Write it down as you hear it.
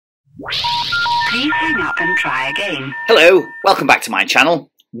Please hang up and try again. Hello, welcome back to my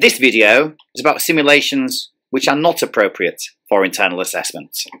channel. This video is about simulations which are not appropriate for internal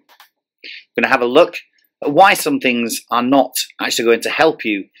assessment. We're going to have a look at why some things are not actually going to help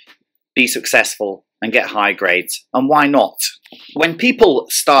you be successful and get high grades, and why not. When people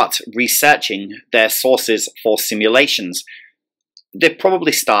start researching their sources for simulations, they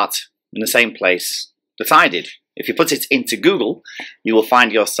probably start in the same place that I did. If you put it into Google, you will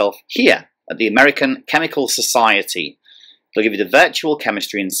find yourself here at the American Chemical Society. They'll give you the virtual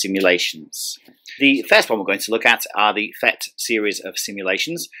chemistry and simulations. The first one we're going to look at are the PhET series of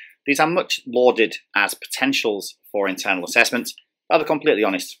simulations. These are much lauded as potentials for internal assessment. I'll be completely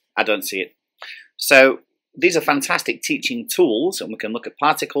honest, I don't see it. So these are fantastic teaching tools, and we can look at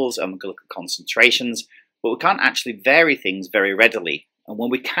particles and we can look at concentrations, but we can't actually vary things very readily. And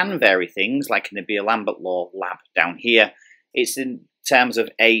when we can vary things, like in the Beer-Lambert law lab down here, it's in terms of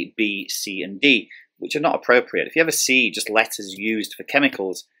A, B, C, and D, which are not appropriate. If you ever see just letters used for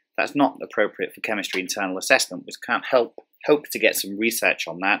chemicals, that's not appropriate for chemistry internal assessment. We can't hope to get some research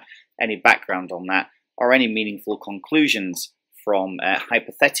on that, any background on that, or any meaningful conclusions from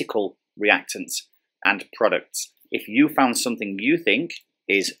hypothetical reactants and products. If you found something you think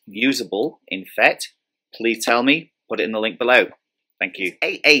is usable in PhET, please tell me, put it in the link below. Thank you.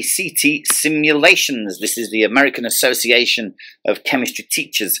 AACT simulations. This is the American Association of Chemistry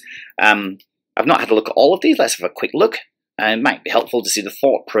Teachers. I've not had a look at all of these. Let's have a quick look. And it might be helpful to see the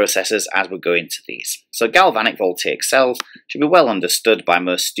thought processes as we go into these. So galvanic voltaic cells should be well understood by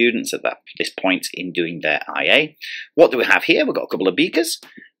most students at this point in doing their IA. What do we have here? We've got a couple of beakers.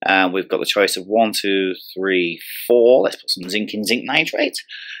 We've got the choice of 1, 2, 3, 4. Let's put some zinc in zinc nitrate.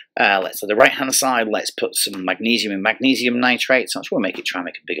 Let's on the right hand side, let's put some magnesium in magnesium nitrate. So that's where we'll try and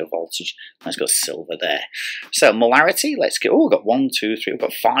make a bigger voltage. Let's go silver there. So molarity, let's get, oh, we've got 1, 2, 3, we've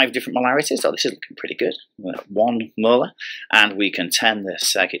got 5 different molarities. So this is looking pretty good. We've got 1 molar, and we can turn the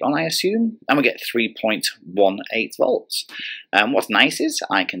circuit on, I assume, and we get 3.18 volts. What's nice is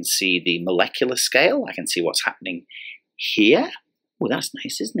I can see the molecular scale. I can see what's happening here. Well, that's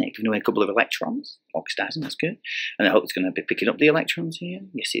nice, isn't it? Giving away a couple of electrons, oxidizing, that's good. And I hope it's going to be picking up the electrons here.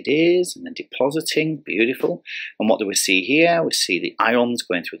 Yes, it is. And then depositing, beautiful. And what do we see here? We see the ions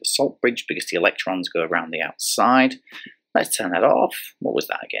going through the salt bridge because the electrons go around the outside. Let's turn that off. What was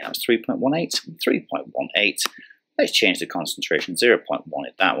that again? That was 3.18. 3.18. Let's change the concentration. 0.1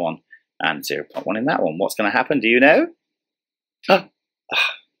 in that one and 0.1 in that one. What's going to happen? Do you know? Oh.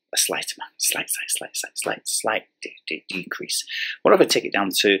 A slight decrease. What if I take it down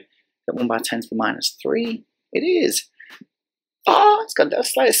to 1 by 10 to the minus 3? It is. Oh, it's got a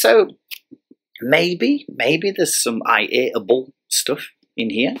slight. So maybe there's some IA-able stuff in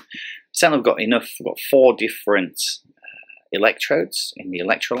here. So I've got enough. I've got 4 different electrodes in the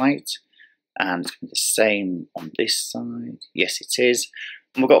electrolyte, and it's the same on this side. Yes, it is.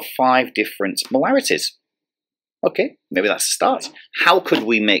 And we've got 5 different molarities. Okay, maybe that's a start. How could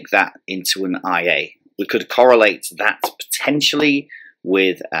we make that into an IA? We could correlate that potentially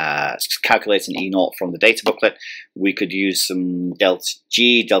with calculating E0 from the data booklet. We could use some delta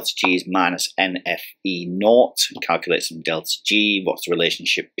G. Delta G is minus NFE0. Calculate some delta G. What's the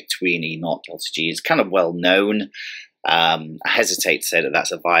relationship between E0 delta G? Is kind of well known. I hesitate to say that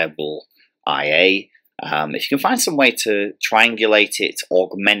that's a viable IA. If you can find some way to triangulate it,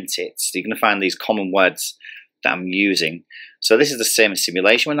 augment it, so you're going to find these common words that I'm using. So this is the same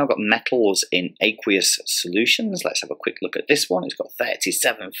simulation. We've now got metals in aqueous solutions. Let's have a quick look at this one. It's got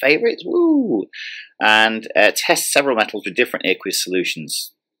 37 favorites. Woo! And test several metals with different aqueous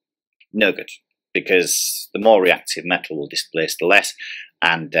solutions. No good, because the more reactive metal will displace the less,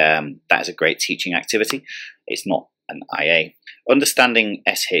 and that is a great teaching activity. It's not an IA. Understanding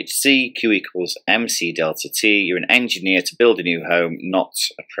SHC, Q equals MC delta T. You're an engineer to build a new home, not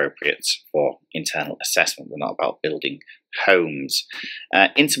appropriate for internal assessment. We're not about building homes.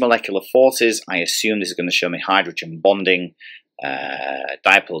 Intermolecular forces, I assume this is going to show me hydrogen bonding,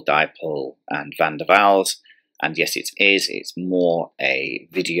 dipole, and van der Waals. And yes, it is. It's more a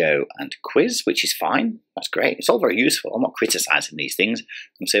video and quiz, which is fine. That's great. It's all very useful. I'm not criticizing these things.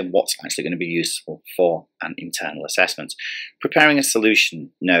 I'm saying what's actually going to be useful for an internal assessment. Preparing a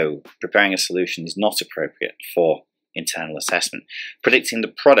solution. No, preparing a solution is not appropriate for internal assessment. Predicting the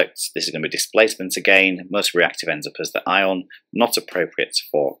products. This is going to be displacement again. Most reactive ends up as the ion. Not appropriate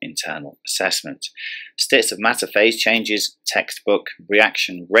for internal assessment. States of matter phase changes. Textbook.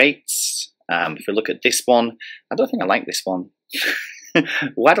 Reaction rates. If we look at this one, I don't think I like this one.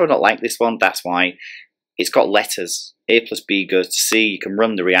 Why do I not like this one? That's why it's got letters. A plus B goes to C. You can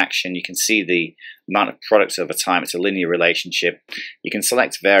run the reaction. You can see the amount of products over time. It's a linear relationship. You can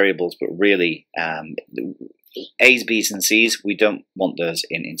select variables, but really A's, B's, and C's, we don't want those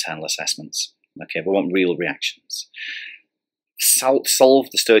in internal assessments. Okay, we want real reactions. Solve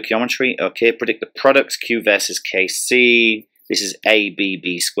the stoichiometry. Okay, predict the products, Q versus KC. This is A, B,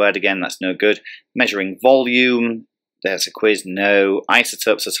 B squared again. That's no good. Measuring volume. There's a quiz. No.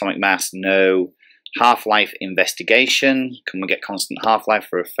 Isotopes, atomic mass. No. Half-life investigation. Can we get constant half-life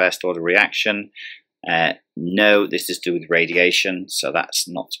for a first-order reaction? No, this is to do with radiation, so that's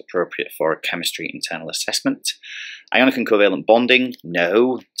not appropriate for a chemistry internal assessment. Ionic and covalent bonding,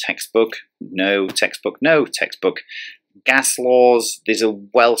 no. Textbook, no. Textbook, no. Textbook. Gas laws, these are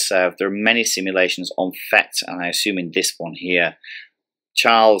well served. There are many simulations on FET, and I assume in this one here.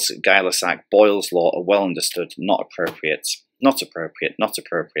 Charles, Gay-Lussac, Boyle's law are well understood, not appropriate. Not appropriate, not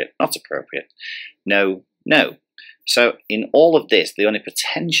appropriate, not appropriate. No, no. So in all of this, the only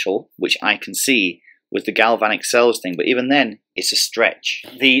potential which I can see was the galvanic cells thing, but even then, it's a stretch.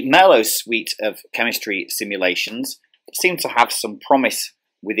 The Merlot suite of chemistry simulations seem to have some promise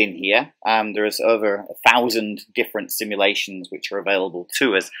within here. There is over 1,000 different simulations which are available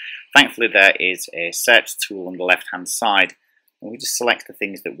to us. Thankfully, there is a search tool on the left-hand side, and we just select the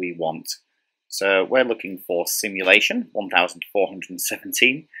things that we want. So we're looking for simulation,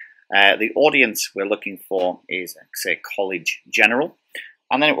 1417. The audience we're looking for is, say, College General.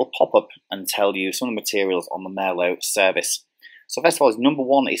 And then it will pop up and tell you some of the materials on the Merlot service. So first of all, number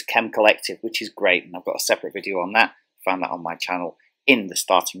one is Chem Collective, which is great. And I've got a separate video on that. Found that on my channel in the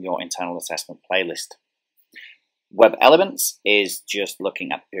Starting Your Internal Assessment playlist. Web Elements is just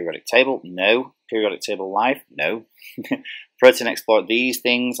looking at the periodic table. No. Periodic table live. No. Protein Explorer, these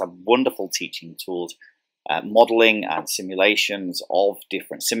things are wonderful teaching tools. Modeling and simulations of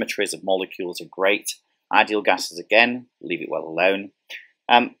different symmetries of molecules are great. Ideal gases, again, leave it well alone.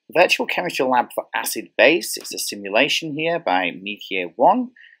 Virtual Chemistry Lab for Acid Base. It's a simulation here by Mikier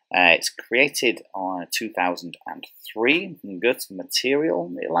 1. It's created on 2003. You can go to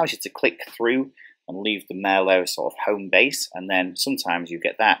material. It allows you to click through and leave the Merlot sort of home base, and then sometimes you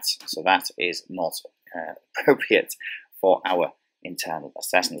get that. So that is not appropriate for our internal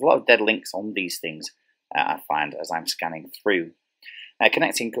assessment. There's a lot of dead links on these things, I find, as I'm scanning through.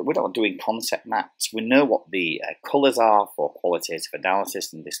 Connecting, we're not doing concept maps. We know what the colours are for qualitative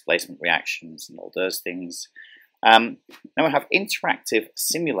analysis and displacement reactions and all those things. Now we have interactive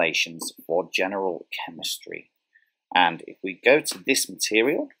simulations for general chemistry. And if we go to this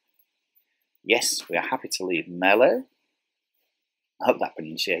material, yes, we are happy to leave Merlot. I hope that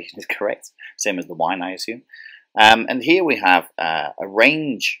pronunciation is correct. Same as the wine, I assume. And here we have a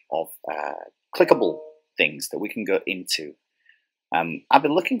range of clickable things that we can go into. I've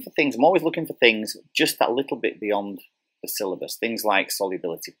been looking for things, I'm always looking for things just that little bit beyond the syllabus. Things like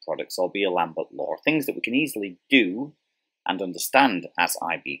solubility products or Beer-Lambert law. Things that we can easily do and understand as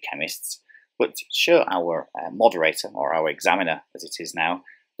IB chemists, but show our moderator, or our examiner as it is now,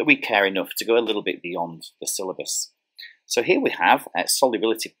 that we care enough to go a little bit beyond the syllabus. So here we have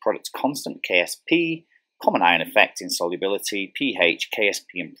solubility product constant, KSP, common ion effect in solubility, pH,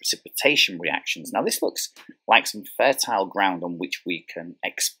 KSP, and precipitation reactions. Now this looks like some fertile ground on which we can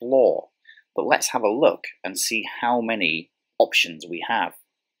explore, but let's have a look and see how many options we have.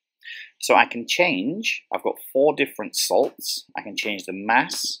 So I can change, I've got 4 different salts. I can change the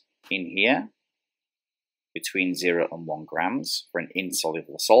mass in here between 0 and 1 grams for an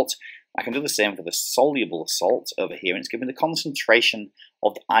insoluble salt. I can do the same for the soluble salt over here, and it's giving the concentration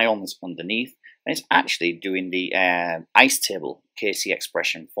of the ions underneath. And it's actually doing the ice table Kc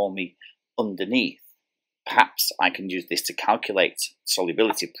expression for me underneath. Perhaps I can use this to calculate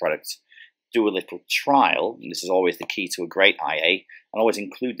solubility products, do a little trial, and this is always the key to a great IA, and always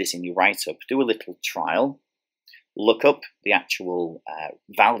include this in your write-up. Do a little trial, look up the actual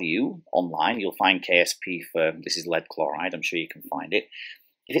value online. You'll find KSP for, this is lead chloride, I'm sure you can find it.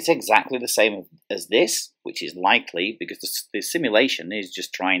 If it's exactly the same as this, which is likely because the simulation is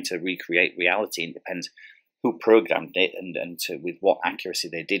just trying to recreate reality, and depends who programmed it and with what accuracy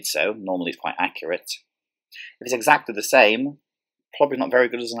they did so. Normally it's quite accurate. If it's exactly the same, probably not very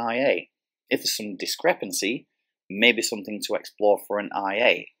good as an IA. If there's some discrepancy, maybe something to explore for an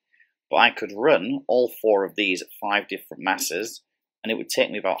IA. But I could run all 4 of these at 5 different masses, and it would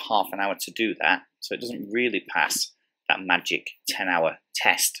take me about half an hour to do that, so it doesn't really pass that magic 10-hour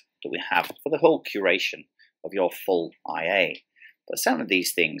test that we have for the whole curation of your full IA. But some of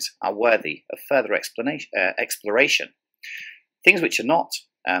these things are worthy of further exploration. Things which are not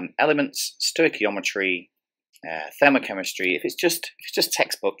elements, stoichiometry, thermochemistry. If it's just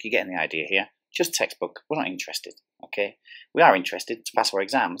textbook, you're getting the idea here. just textbook. We're not interested, okay? We are interested to pass our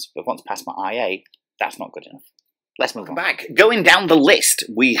exams, but if I want to pass my IA, that's not good enough. Let's move on. Back. Going down the list,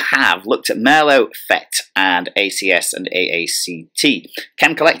 we have looked at Merlot, FET, and ACS and AACT.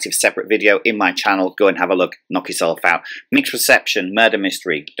 Chem Collective, separate video in my channel. Go and have a look. Knock yourself out. Mixed reception, murder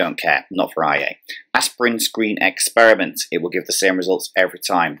mystery, don't care. Not for IA. Aspirin screen experiment. It will give the same results every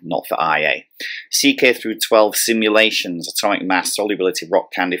time. Not for IA. CK through 12 simulations, atomic mass, solubility,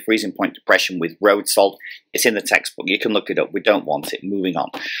 rock candy, freezing point depression with road salt. It's in the textbook. You can look it up. We don't want it. Moving on.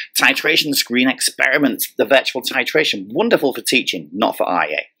 Titration screen experiment. The virtual titration. Wonderful for teaching. Not for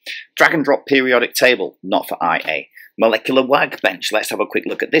IA. Drag and drop periodic table. Not for IA. Molecular workbench. Let's have a quick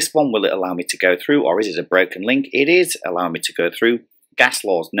look at this one. Will it allow me to go through, or is it a broken link? It is allowing me to go through. Gas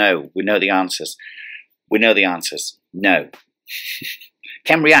laws. No. We know the answers. We know the answers. No.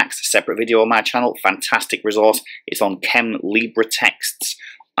 Chem Reacts, separate video on my channel, fantastic resource. It's on Chem Libra texts.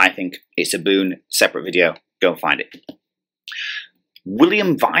 I think it's a boon, separate video, go and find it.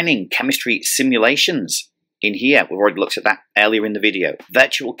 William Vining, chemistry simulations. In here, we've already looked at that earlier in the video.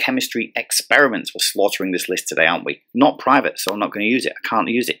 Virtual chemistry experiments. We're slaughtering this list today, aren't we? Not private, so I'm not going to use it. I can't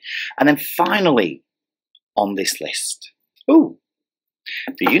use it. And then finally, on this list,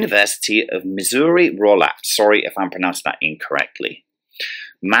 the University of Missouri-Rohrlapp. Sorry if I'm pronouncing that incorrectly.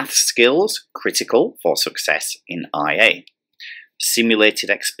 Math skills, critical for success in IA. Simulated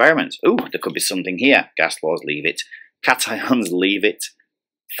experiments. There could be something here. Gas laws, leave it. Cations, leave it.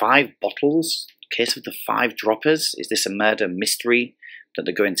 5 bottles. Case of the 5 droppers. Is this a murder mystery that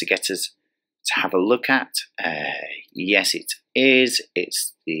they're going to get us to have a look at? Yes, it is.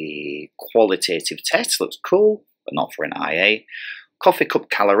 It's the qualitative test. Looks cool, but not for an IA. Coffee cup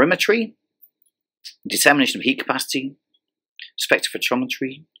calorimetry. Determination of heat capacity.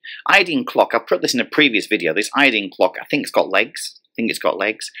 Spectrophotometry. Iodine clock. I've put this in a previous video. This iodine clock, I think it's got legs.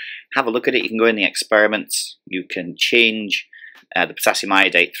 Have a look at it. You can go in the experiments. You can change the potassium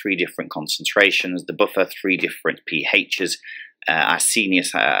iodate 3 different concentrations. The buffer 3 different pHs.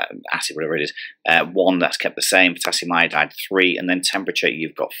 Arsenious acid, whatever it is, 1 that's kept the same. Potassium iodide 3, and then temperature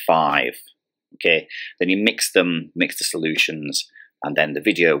you've got 5. Okay. Then you mix them, mix the solutions. And then the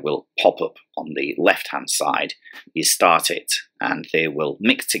video will pop up on the left-hand side. You start it, and they will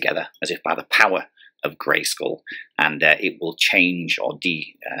mix together as if by the power of Grayskull, and it will change or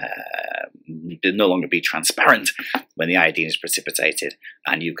no longer be transparent when the iodine is precipitated,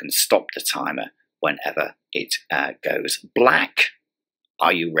 and you can stop the timer whenever it goes black.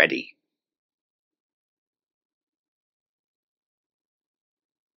 Are you ready?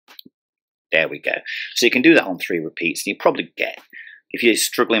 There we go. So you can do that on 3 repeats, and you probably get, if you're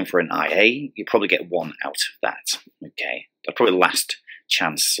struggling for an IA, you probably get 1 out of that. Okay, that's probably the last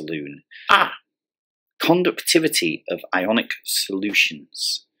chance saloon. Conductivity of ionic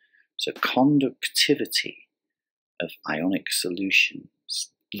solutions. So conductivity of ionic solutions.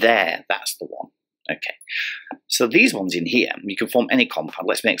 There, that's the one. Okay, so these ones in here, you can form any compound.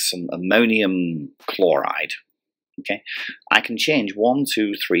 Let's make some ammonium chloride. Okay, I can change 1,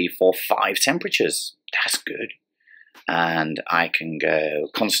 2, 3, 4, 5 temperatures. That's good. And I can go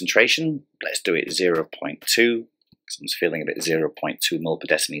concentration. Let's do it 0.2. Someone's feeling a bit 0.2 mol per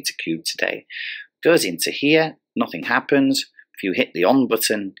decimeter cubed today. Goes into here. Nothing happens. If you hit the on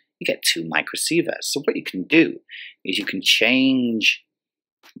button, you get 2 microsieverts. So what you can do is you can change.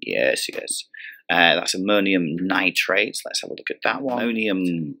 Yes. That's ammonium nitrate. Let's have a look at that one.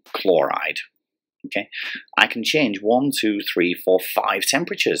 Ammonium chloride. Okay. I can change 1, 2, 3, 4, 5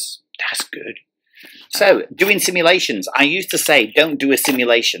 temperatures. That's good. So, doing simulations, I used to say, don't do a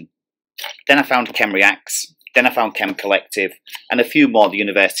simulation. Then I found Chem Reacts, then I found Chem Collective, and a few more, the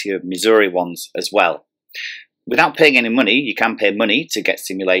University of Missouri ones as well. Without paying any money, you can pay money to get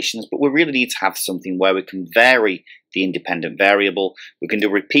simulations, but we really need to have something where we can vary the independent variable, we can do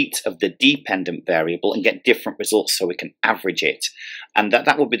a repeat of the dependent variable and get different results so we can average it. And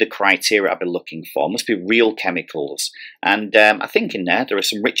that would be the criteria I've been looking for. It must be real chemicals. And I think in there are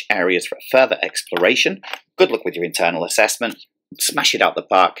some rich areas for further exploration. Good luck with your internal assessment. Smash it out the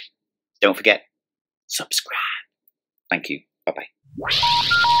park. Don't forget, subscribe. Thank you. Bye-bye.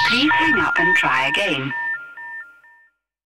 Please hang up and try again.